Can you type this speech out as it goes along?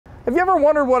Have you ever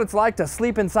wondered what it's like to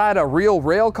sleep inside a real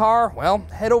rail car? Well,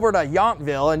 head over to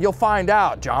Yountville and you'll find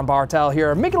out. John Bartell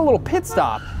here, making a little pit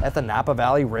stop at the Napa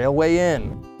Valley Railway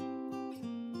Inn.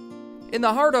 In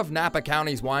the heart of Napa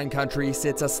County's wine country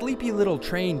sits a sleepy little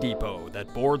train depot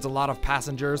that boards a lot of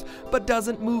passengers but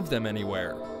doesn't move them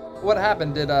anywhere. What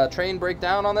happened? Did a train break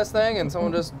down on this thing and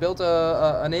someone just built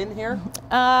an inn here?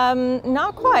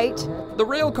 Not quite. The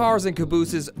rail cars and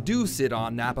cabooses do sit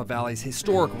on Napa Valley's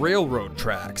historic railroad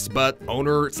tracks, but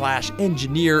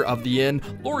owner/engineer of the inn,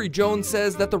 Lori Jones,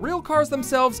 says that the rail cars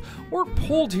themselves weren't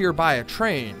pulled here by a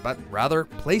train, but rather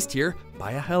placed here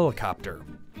by a helicopter.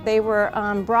 They were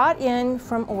brought in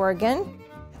from Oregon.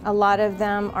 A lot of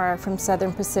them are from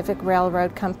Southern Pacific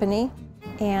Railroad Company,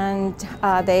 and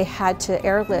they had to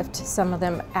airlift some of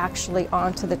them actually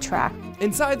onto the track.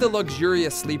 Inside the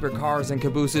luxurious sleeper cars and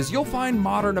cabooses, you'll find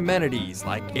modern amenities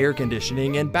like air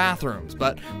conditioning and bathrooms,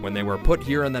 but when they were put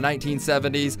here in the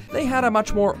 1970s, they had a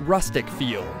much more rustic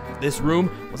feel. This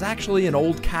room was actually an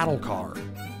old cattle car.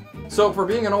 So for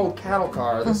being an old cattle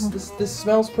car, this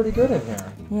smells pretty good in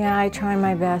here. Yeah, I try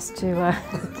my best to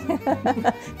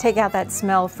take out that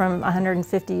smell from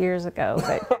 150 years ago.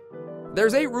 But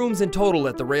There's 8 rooms in total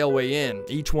at the Railway Inn,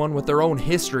 each one with their own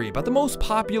history, but the most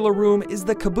popular room is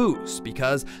the caboose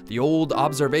because the old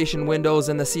observation windows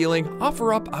in the ceiling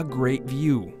offer up a great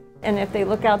view. and if they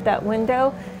look out that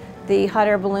window, the hot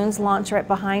air balloons launch right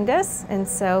behind us, and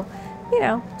so, you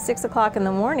know, 6 o'clock in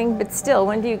the morning, but still,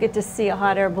 when do you get to see a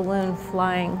hot air balloon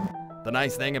flying? The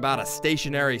nice thing about a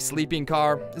stationary sleeping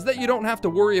car is that you don't have to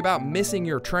worry about missing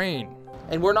your train.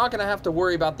 And we're not gonna have to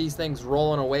worry about these things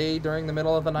rolling away during the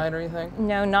middle of the night or anything?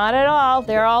 No, not at all.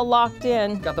 They're all locked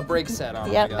in. Got the brakes set on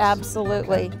them, Yep, I guess.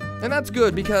 absolutely. And that's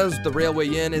good because the Railway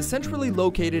Inn is centrally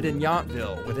located in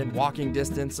Yountville, within walking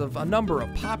distance of a number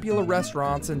of popular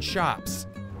restaurants and shops.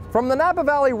 From the Napa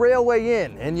Valley Railway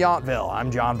Inn in Yountville,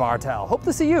 I'm John Bartell. Hope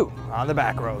to see you on the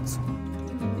Backroads.